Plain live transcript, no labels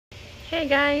Hey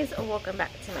guys, welcome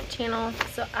back to my channel.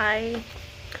 So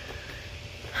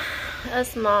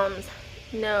us moms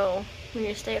know, when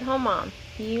you're a stay-at-home mom,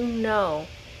 you know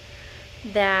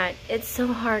that it's so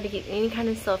hard to get any kind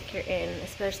of self-care in,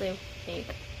 especially like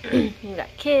you got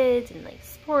kids and like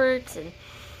sports and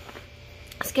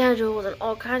schedules and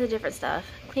all kinds of different stuff.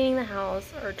 Cleaning the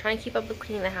house, or trying to keep up with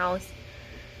cleaning the house,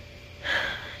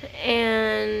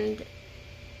 and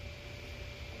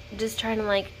just trying to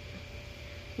like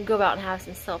go out and have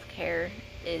some self-care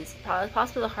is probably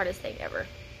possibly the hardest thing ever.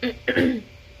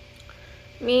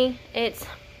 Me,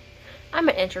 I'm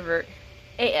an introvert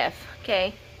AF,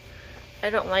 okay?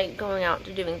 I don't like going out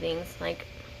to doing things, like,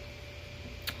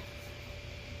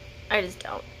 I just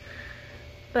don't.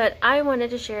 But I wanted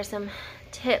to share some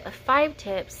 5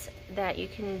 tips that you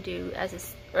can do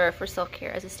for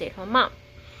self-care as a stay-at-home mom.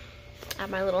 I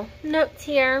have my little notes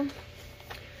here.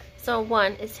 So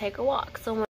 1 is take a walk.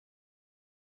 So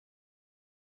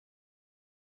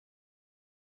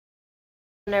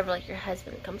whenever like your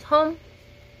husband comes home,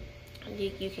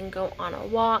 you can go on a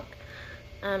walk.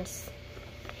 Just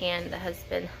hand the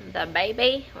husband the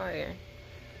baby, or your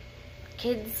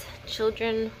kids,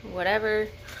 children, whatever,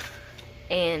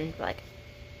 and like,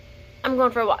 I'm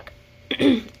going for a walk.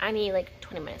 I need like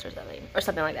 20 minutes or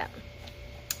something like that.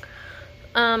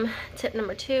 Tip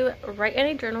number 2, write in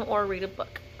a journal or read a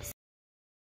book.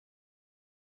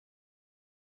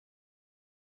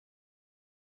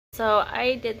 So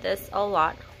I did this a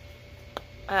lot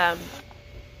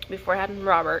before I had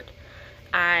Robert.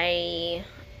 I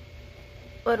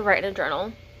would write in a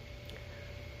journal.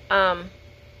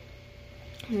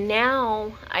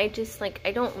 Now I just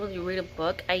I don't really read a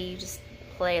book. I just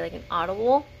play like an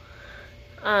Audible,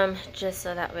 just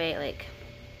so that way, like,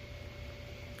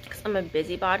 because I'm a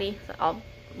busybody, so I'll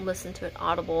listen to an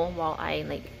Audible while I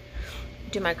like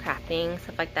do my crafting,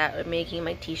 stuff like that, or making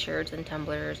my t-shirts and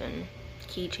tumblers and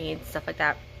keychains, stuff like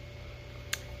that.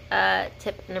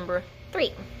 Tip number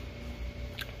 3,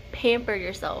 pamper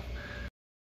yourself.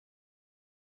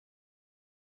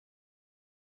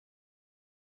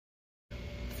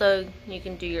 So you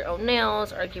can do your own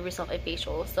nails or give yourself a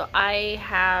facial. So I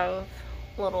have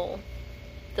the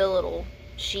little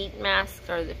sheet masks,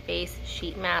 or the face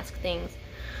sheet mask things.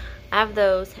 I have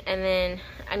those, and then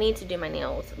I need to do my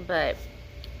nails, but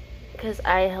because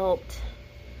I helped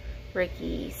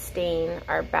Ricky stain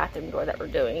our bathroom door that we're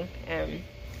doing, and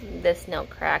this nail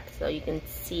cracked, so you can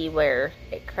see where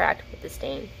it cracked with the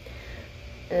stain,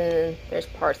 and then there's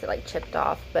parts that like chipped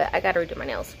off, but I gotta redo my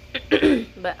nails.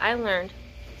 But I learned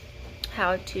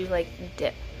how to like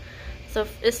dip. So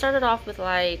it started off with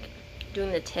like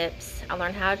doing the tips. I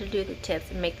learned how to do the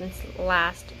tips and make them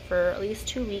last for at least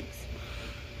 2 weeks,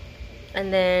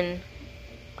 and then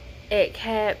I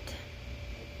kept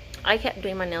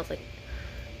doing my nails like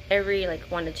every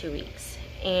 1 to 2 weeks,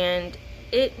 and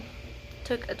it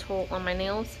took a toll on my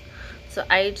nails. So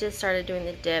I just started doing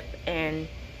the dip, and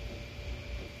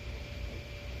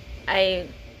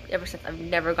ever since, I've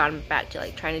never gone back to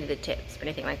like trying to do the tips or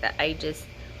anything like that. I just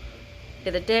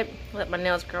did the dip, let my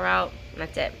nails grow out, and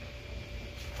that's it.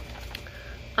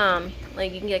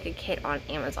 Like, you can get like a kit on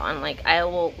Amazon. Like, I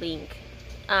will link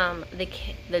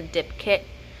the dip kit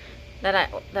that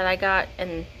I got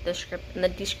in the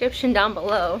description down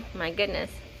below. My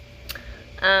goodness.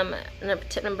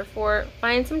 Tip number 4,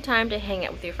 find some time to hang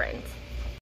out with your friends.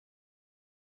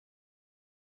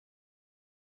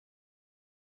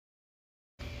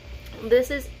 This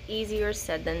is easier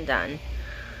said than done,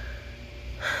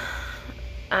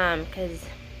 because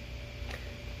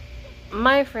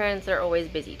my friends are always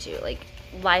busy too. Like,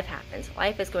 life happens.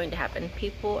 Life is going to happen.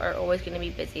 People are always going to be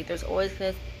busy. There's always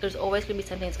going to be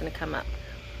something that's going to come up.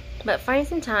 But find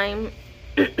some time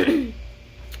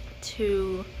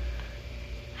to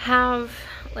have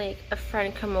like a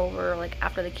friend come over like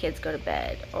after the kids go to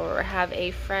bed, or have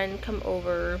a friend come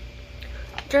over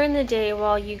during the day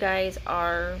while you guys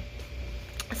are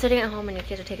sitting at home and your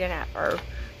kids are taking a nap. Or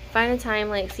find a time,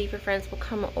 like, see if your friends will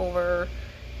come over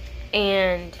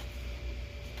and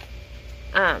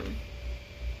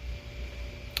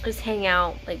just hang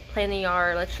out, like play in the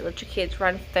yard, let your kids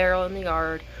run feral in the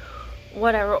yard,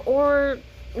 whatever, or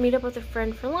meet up with a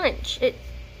friend for lunch.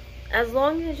 As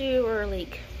long as you are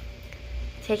like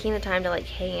taking the time to like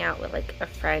hang out with like a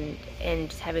friend and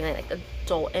just having like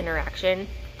adult interaction,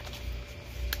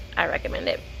 I recommend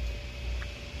it.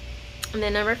 And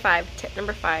then tip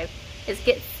number 5 is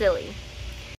get silly.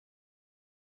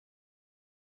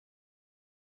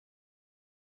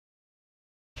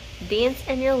 Dance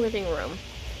in your living room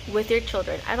with your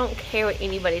children. I don't care what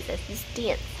anybody says, just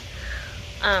dance.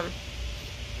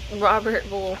 Robert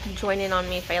will join in on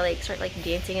me if I like start like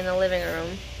dancing in the living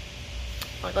room.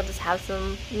 Like I'll just have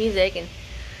some music and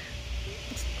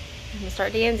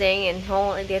start dancing, and he'll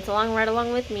like dance along right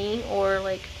along with me. Or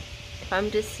like if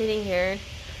I'm just sitting here,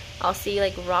 I'll see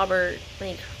like Robert,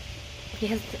 like he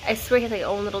has, I swear he has like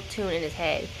own little tune in his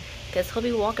head, because he'll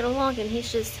be walking along and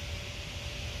he's just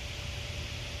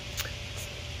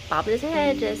bobbing his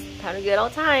head, just having a good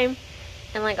old time.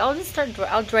 And like I'll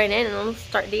join in and I'll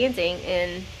start dancing,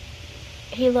 and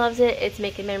he loves it. It's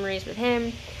making memories with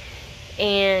him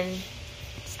and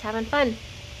just having fun.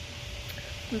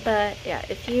 But yeah,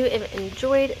 if you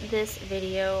enjoyed this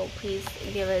video, please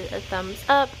give it a thumbs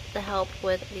up to help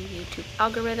with the YouTube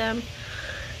algorithm.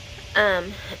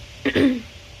 If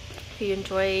you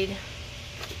enjoyed,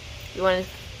 you want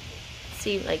to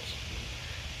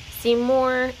see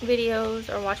more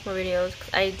videos or watch more videos,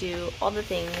 because I do all the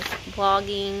things: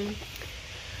 vlogging,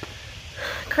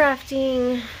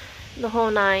 crafting, the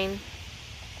whole nine.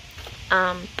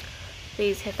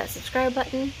 Please hit that subscribe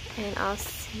button, and I'll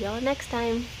see y'all next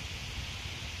time.